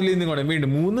ഒരു വാതിലിൽ നിന്ന് കൂടെ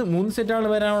വീണ്ടും മൂന്ന് സെറ്റാണ്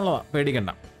വരാനുള്ളതാ.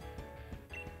 പേടിക്കണ്ട.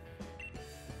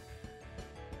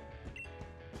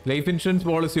 ലൈഫ് ഇൻഷുറൻസ്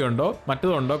പോളിസി ഉണ്ടോ?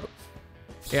 മറ്റതുണ്ടോ?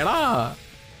 എടാ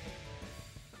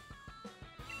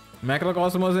മാക്രോ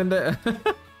കോസ്മോസിന്റെ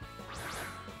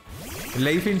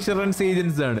ലൈഫ് ഇൻഷുറൻസ്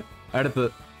ഏജൻസ് ആണ് അടുത്തത്.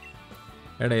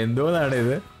 എടാ എന്തോന്നാണ്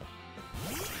ഇത്?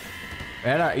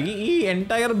 എടാ ഈ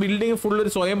എൻറ്റയർ ബിൽഡിംഗ് ഫുൾ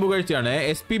ഒരു സ്വയം പുകഴ്ചയാണ്.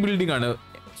 SP ബിൽഡിംഗ് ആണ്.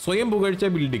 സ്വയം പുകഴ്ച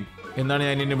ബിൽഡിംഗ് എന്നാണ്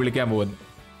ഞാൻ എന്നെ വിളിക്കാൻ പോകുന്നത്.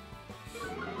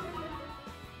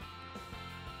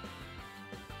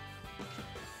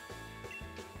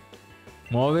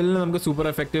 മോബൈലിൽ നമുക്ക് സൂപ്പർ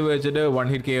എഫക്റ്റീവ് വെച്ചിട്ട് 1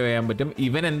 hit KO ചെയ്യാൻ പറ്റും.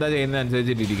 ഇവൻ എന്താ ചെയ്യുന്നത്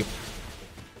അനുസരിച്ചിട്ടിരിക്കും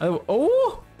അത്. Oh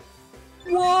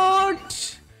what?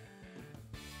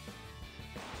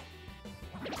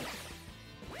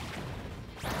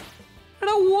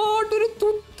 എടാ വാട്ട് ഒരു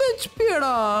തുത്ത് HP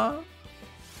എടാ.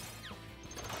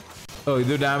 ഓ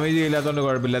ഇത് ഡാമേജ് ചെയ്യില്ലാത്തതുകൊണ്ട്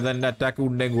കുഴപ്പമില്ല. അത് എൻ്റെ അറ്റാക്ക്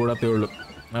ഉണ്ടെങ്കിൽ കൂടത്തേ ഉള്ളൂ.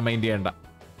 ഞാൻ മൈൻഡ് ചെയ്യണ്ട.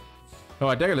 ഓ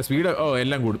അറ്റാക്ക് അല്ല, സ്പീഡ്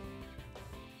എല്ലാം കൂടും.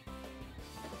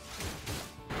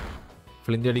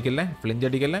 ഫ്ലിഞ്ച് അടിക്കല്ലേ.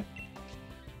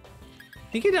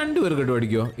 എനിക്ക് 2 പേർ കേട്ടോ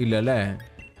അടിക്കോ? ഇല്ല അല്ലേ?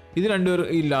 ഇത് 2 പേർ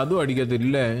ഇല്ല, അതും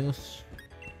അടിക്കത്തില്ലേ.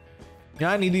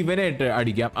 ഞാൻ ഇത് ഇവനെ ഇട്ട്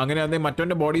അടിക്കാം. അങ്ങനെ അതേ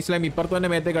മറ്റവൻ്റെ ബോഡി സ്ലാം ഇപ്പുറത്ത് തന്നെ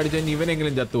മേത്തേക്ക് അടിച്ചു കഴിഞ്ഞാൽ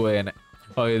ഇവനെങ്കിലും ചത്തുപോയേനെ.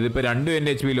 ഓ ഇതിപ്പോൾ 2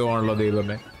 എൻ്റെ HP ലോ ആണല്ലോ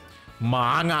ദൈവമേ.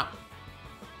 മാങ്ങ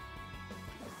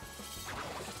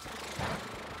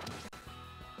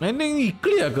എന്നെ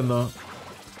ഇക്കിളിയാക്കുന്നോ?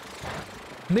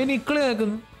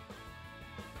 ഇക്കിളിയാക്കുന്നു.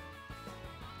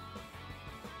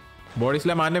 ബോഡി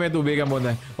സ്ലാം ആൻ്റെ മേത്ത് ഉപയോഗിക്കാൻ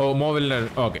പോകുന്നത്. ഓ മോബൈലിന്.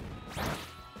 Okay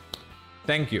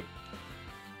thank you.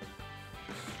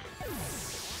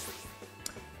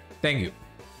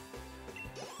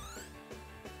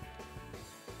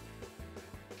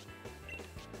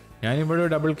 ഞാനിവിടെ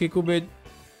ഡബിൾ കിക്ക്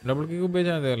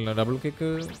ഉപയോഗിച്ചാൽ മതിയല്ലോ. ഡബിൾ കിക്ക്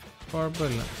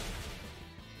കുഴപ്പമില്ല.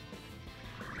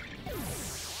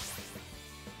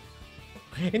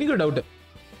 എനിക്ക് ഡൗട്ട്.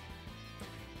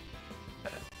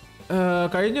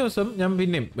 കഴിഞ്ഞ ദിവസം ഞാൻ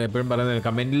പിന്നെയും എപ്പോഴും പറയുന്നത്,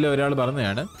 കമന്റിൽ ഒരാൾ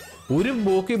പറഞ്ഞതാണ്, ഒരു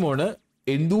പോക്കിമോണ്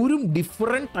എന്തോരം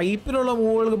ഡിഫറെന്റ് ടൈപ്പിലുള്ള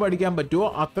മൂവുകൾക്ക് പഠിക്കാൻ പറ്റുമോ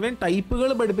അത്രയും ടൈപ്പുകൾ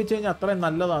പഠിപ്പിച്ചു കഴിഞ്ഞാൽ അത്രയും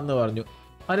നല്ലതാണെന്ന് പറഞ്ഞു.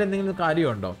 അതിലെന്തെങ്കിലും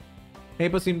കാര്യമുണ്ടോ?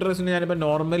 ഇപ്പോൾ സിൻട്രസിന് ഞാനിപ്പോൾ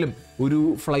നോർമലും ഒരു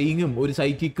ഫ്ലൈയിങ്ങും ഒരു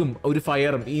സൈക്കിക്കും ഒരു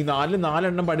ഫയറും ഈ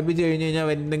 4 പഠിപ്പിച്ച് കഴിഞ്ഞ്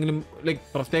കഴിഞ്ഞാൽ എന്തെങ്കിലും ലൈക്ക്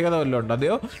പ്രത്യേകത വല്ലതും ഉണ്ടോ?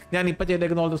 അതെയോ ഞാൻ ഇപ്പം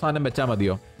ചെയ്തേക്കുന്ന പോലത്തെ സാധനം വെച്ചാൽ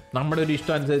മതിയോ? നമ്മുടെ ഒരു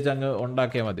ഇഷ്ടം അനുസരിച്ച് അങ്ങ്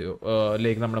ഉണ്ടാക്കിയാൽ മതിയോ?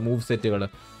 ലൈക്ക് നമ്മുടെ മൂവ് സെറ്റുകൾ.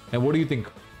 Vote you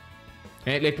think?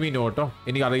 Let me no കേട്ടോ.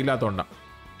 എനിക്ക് അറിയില്ലാത്തതുകൊണ്ടാണ്.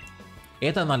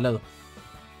 ഏതാ നല്ലത്?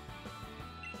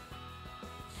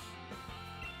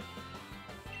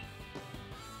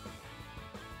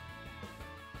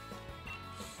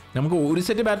 നമുക്ക് ഒരു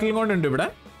സെറ്റ് ബാറ്റിൽ കൊണ്ടുണ്ട് ഇവിടെ.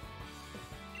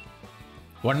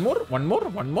 One more.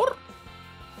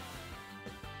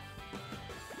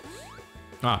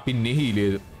 പിന്നെ ഹീൽ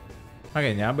ചെയ്തു. ഓക്കെ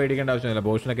ഞാൻ പേടിക്കേണ്ട ആവശ്യമില്ല.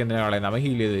 പോഷനൊക്കെ എന്തിനാ കളയുന്നത്? അവൻ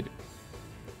ഹീൽ ചെയ്ത് തരും.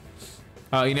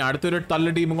 ഇനി അടുത്തൊരു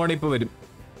തള്ളു ടീമും കൂടെ ഇപ്പോൾ വരും.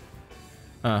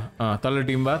 തള്ളു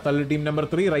ടീം നമ്പർ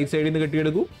 3 റൈറ്റ് സൈഡിൽ നിന്ന്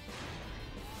കെട്ടിയെടുക്കൂ.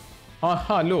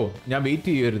 ഹലോ, ഞാൻ വെയിറ്റ്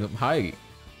ചെയ്യുമായിരുന്നു. ഹായ്.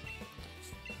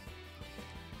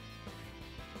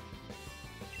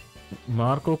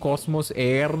 മാർക്കോ കോസ്മോസ്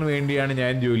എയറിന് വേണ്ടിയാണ്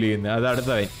ഞാൻ ജോലി ചെയ്യുന്നത്. അത്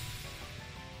അടുത്തവൻ.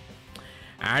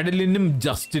 ആഡലിനും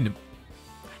ജസ്റ്റിനും.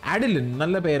 ആഡലിൻ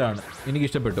നല്ല പേരാണ്,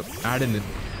 എനിക്കിഷ്ടപ്പെട്ടു. ആഡലിൻ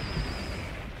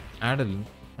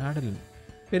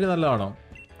പേര് നല്ലതാണോ?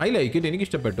 I like it,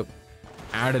 എനിക്കിഷ്ടപ്പെട്ടു.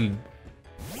 ആഡലിൻ.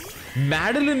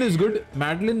 Madeline is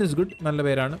good. നല്ല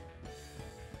പേരാണ്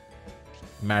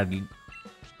മാഡലിൻ.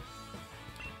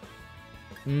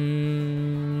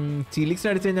 ചിലിക്സ്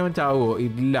അടിച്ചു കഴിഞ്ഞാൽ അവൻ ചാവുമോ?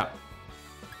 ഇല്ല,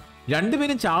 2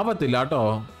 പേരും ചാവത്തില്ല കേട്ടോ.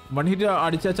 1 hit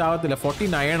അടിച്ചാൽ ചാവത്തില്ല.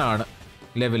 49 ആണ്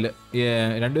ലെവല്.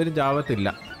 2 പേരും ചാവത്തില്ല.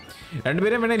 2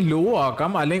 പേരെ വേണേൽ ലോ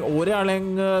ആക്കാം, അല്ലെങ്കിൽ ഒരാളെ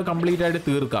കംപ്ലീറ്റ് ആയിട്ട്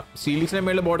തീർക്കാം. സീലിക്സിന്റെ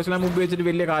മേളിൽ ബോഡി സ്ലാം ഉപയോഗിച്ചിട്ട്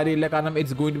വലിയ കാര്യമില്ല, കാരണം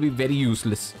it's going to be very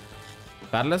useless.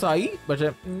 പാരലസ് ആയി, പക്ഷെ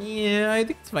ഐ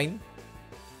തിങ്ക് ഇറ്റ്സ് ഫൈൻ.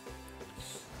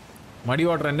 മടി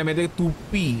വാട്ടർ എൻ്റെ മേത്തേക്ക്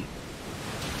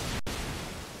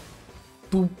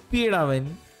തുപ്പിയിടവൻ.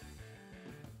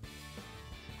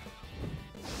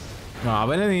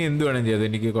 അവനെ നീ എന്ത് വേണം ചെയ്തത്,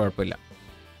 എനിക്ക് കുഴപ്പമില്ല.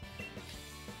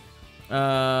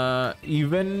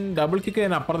 ഇവൻ ഡബിൾ കിക്ക്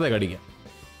ഞാൻ അപ്പുറത്തേക്ക് അടിക്കാം.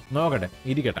 നോക്കട്ടെ,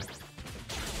 ഇരിക്കട്ടെ.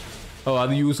 ഓ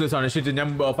അത് യൂസ്ലെസ് ആണ്. ഷിറ്റ്, ഞാൻ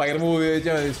ഫയർ മൂവ്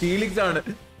ഉപയോഗിച്ചാൽ സ്റ്റീലിക്സ് ആണ്.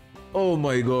 Oh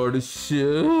my God.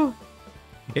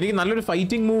 എനിക്ക് നല്ലൊരു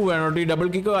ഫൈറ്റിംഗ് മൂവ് വേണം. ഈ ഡബിൾ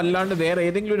കിക്ക് അല്ലാണ്ട് വേറെ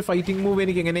ഏതെങ്കിലും ഒരു ഫൈറ്റിംഗ് മൂവ്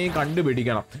എനിക്ക് എങ്ങനെയും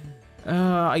കണ്ടുപിടിക്കണം.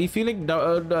 ഐ ഫീൽ ലൈക്ക്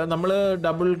നമ്മൾ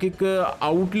ഡബിൾ കിക്ക്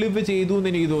ഔട്ട്ലിവ് ചെയ്തു എന്ന്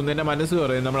എനിക്ക് തോന്നുന്നു. എൻ്റെ മനസ്സ്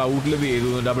പറയും നമ്മൾ ഔട്ട്ലിവ്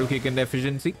ചെയ്തു ഡബിൾ കിക്കിൻ്റെ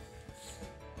എഫിഷ്യൻസി.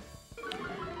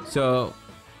 സോ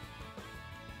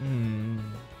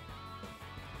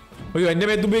അയ്യോ എന്റെ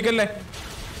മേത്ത് ഉപയോഗിക്കല്ലേ.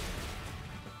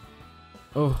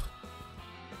 ഓ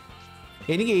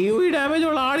എനിക്ക് AoE ഡാമേജ്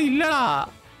ഉള്ള ആളില്ലടാ.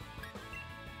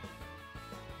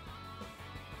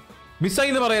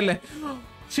 മിസ്സായി എന്ന് പറയല്ലേ.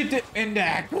 ഷിറ്റ് എന്റെ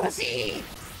ആക്യുറസി.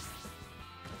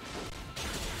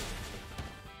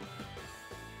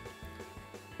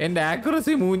 എന്റെ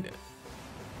ആക്യുറസി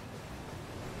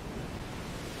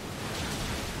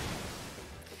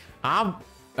ആ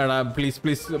എടാ please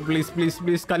please please please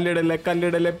please കല്ലിടല്ലേ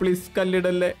കല്ലിടല്ലേ please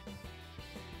കല്ലിടല്ലേ.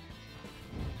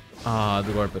 ആ അത്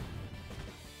കുഴപ്പമില്ല,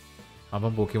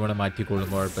 അവൻ പോക്കിമോനെ മാറ്റിക്കൊള്ളും,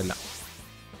 കുഴപ്പമില്ല.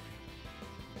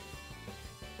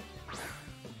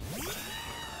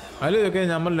 അല്ല ഇതൊക്കെ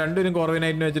നമ്മൾ രണ്ടുപേരും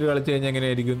കോർവിനൈറ്റിനെ വെച്ചിട്ട് കളിച്ചു കഴിഞ്ഞാൽ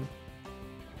എങ്ങനെയായിരിക്കും?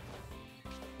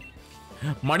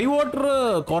 മണി വാട്ടർ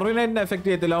കോർവിനൈറ്റിനെ എഫക്ട്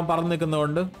ചെയ്യത്തില്ല, അവൻ പറന്ന്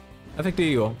നിൽക്കുന്നതുകൊണ്ട്. എഫക്ട്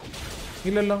ചെയ്യുമോ?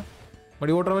 ഇല്ലല്ലോ.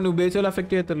 മണി വാട്ടർ അവൻ ഉപയോഗിച്ചാൽ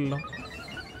എഫക്ട് ചെയ്യത്തില്ലല്ലോ.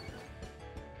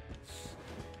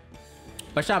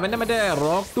 പക്ഷെ അവൻ്റെ മറ്റേ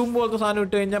റോക്ക് ടൂം പോലത്തെ സാധനം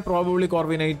ഇട്ട് കഴിഞ്ഞാൽ പ്രോബബ്ലി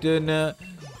കോർവിനൈറ്റിന്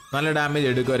നല്ല ഡാമേജ്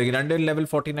എടുക്കുമായിരിക്കും. രണ്ടും ലെവൽ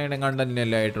 49 എങ്ങാണ്ട്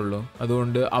തന്നെയല്ലേ ആയിട്ടുള്ളൂ.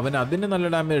 അതുകൊണ്ട് അവൻ അതിന് നല്ല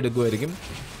damage എടുക്കുമായിരിക്കും.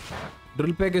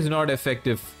 Drill pack is not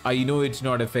effective. I know it's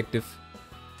not effective.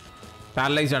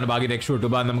 Paralyse ആണ്, ബാക്കി രക്ഷപ്പെട്ടു.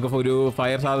 നമുക്ക് ഒരു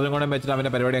ഫയർ സാധനം കൂടെ വെച്ചിട്ട്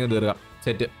അവൻ്റെ പരിപാടി അങ്ങ് തീർക്കാം.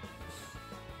 Set,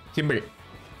 simple.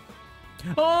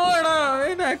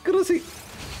 ആക്യുറസി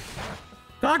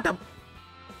കാട്ടം.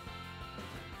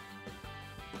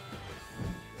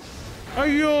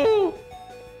 അയ്യോ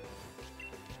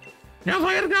ഞാൻ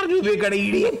ഫയർ ചാർജ് ഉപയോഗിക്കട്ടെ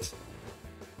ഇഡിയറ്റ്.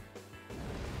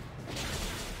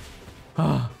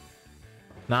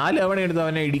 4 തവണ എടുത്ത്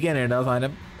അവനെ ഇടിക്കാനായിട്ട് ആ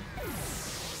സാധനം.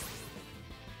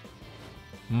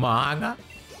 മാങ്ങ.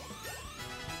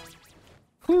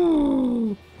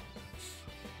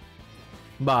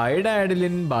 ബൈഡ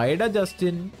ആഡലിൻ, ബൈഡ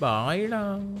ജസ്റ്റിൻ, ബൈഡ.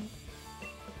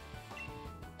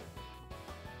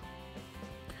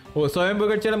 ഓ സ്വയം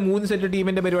പുകഴ്ചയുടെ 3 സെറ്റ്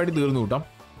ടീമിന്റെ പരിപാടി തീർന്നു കൂട്ടോ.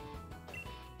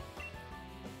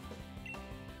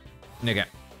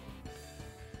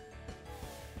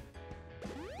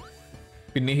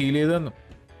 പിന്നെ ഹീൽ ചെയ്ത് തന്നു.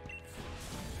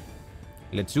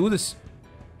 Let's do this.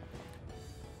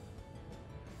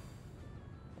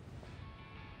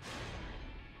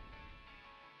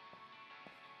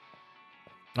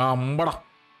 അമ്പടാ.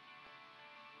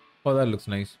 Oh that looks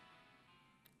nice.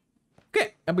 Okay,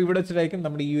 അപ്പോൾ ഇവിടെ വെച്ചിട്ടായിരിക്കും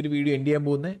നമ്മുടെ ഈ ഒരു വീഡിയോ എൻഡ് ചെയ്യാൻ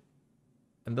പോകുന്നത്.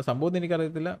 എന്താ സംഭവം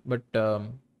എനിക്കറിയത്തില്ല. ബട്ട്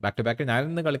ബാക്ക് ടു ബാക്ക്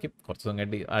ഞാനിന്ന് കളിക്കും. കുറച്ച് ദിവസം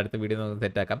കഴിഞ്ഞ് അടുത്ത വീഡിയോ നമുക്ക്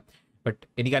സെറ്റാക്കാം. ബട്ട്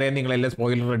എനിക്കറിയാം നിങ്ങളെല്ലാം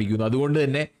സ്പോയിലർ അടിക്കുന്നു. അതുകൊണ്ട്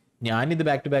തന്നെ ഞാനിത്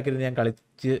ബാക്ക് ടു ബാക്കിൽ ഞാൻ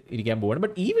കളിച്ച് ഇരിക്കാൻ പോവാണ്.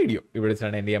 ബട്ട് ഈ വീഡിയോ ഇവിടെ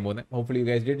വെച്ചാണ് എൻഡ് ചെയ്യാൻ പോകുന്നത്. Hopefully you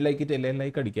guys did like it. എല്ലാം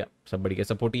ലൈക്ക് അടിക്കുക, സബ് അടിക്കുക,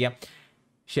 സപ്പോർട്ട് ചെയ്യാം,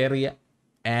 ഷെയർ ചെയ്യുക.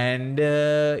 ആൻഡ്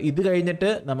ഇത് കഴിഞ്ഞിട്ട്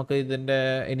നമുക്ക് ഇതിൻ്റെ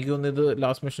എനിക്ക് തോന്നുന്നത്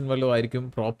ലാസ്റ്റ് മിഷൻ വല്ലതും ആയിരിക്കും,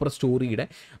 പ്രോപ്പർ സ്റ്റോറിയുടെ.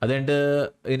 അതുകൊണ്ട്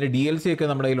ഇതിൻ്റെ DLC ഒക്കെ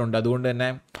നമ്മുടെ കയ്യിലുണ്ട്. അതുകൊണ്ട് തന്നെ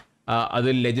അത്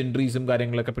ലെജൻഡറീസും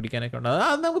കാര്യങ്ങളൊക്കെ പിടിക്കാനൊക്കെ ഉണ്ട്.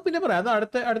 അത് നമുക്ക് പിന്നെ പറയാം.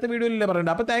 അത് അടുത്ത വീഡിയോയിലല്ലേ പറയണ്ട.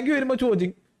 അപ്പോൾ thank you very much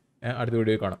watching. അടുത്ത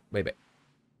വീഡിയോയിൽ കാണാം. Bye bye.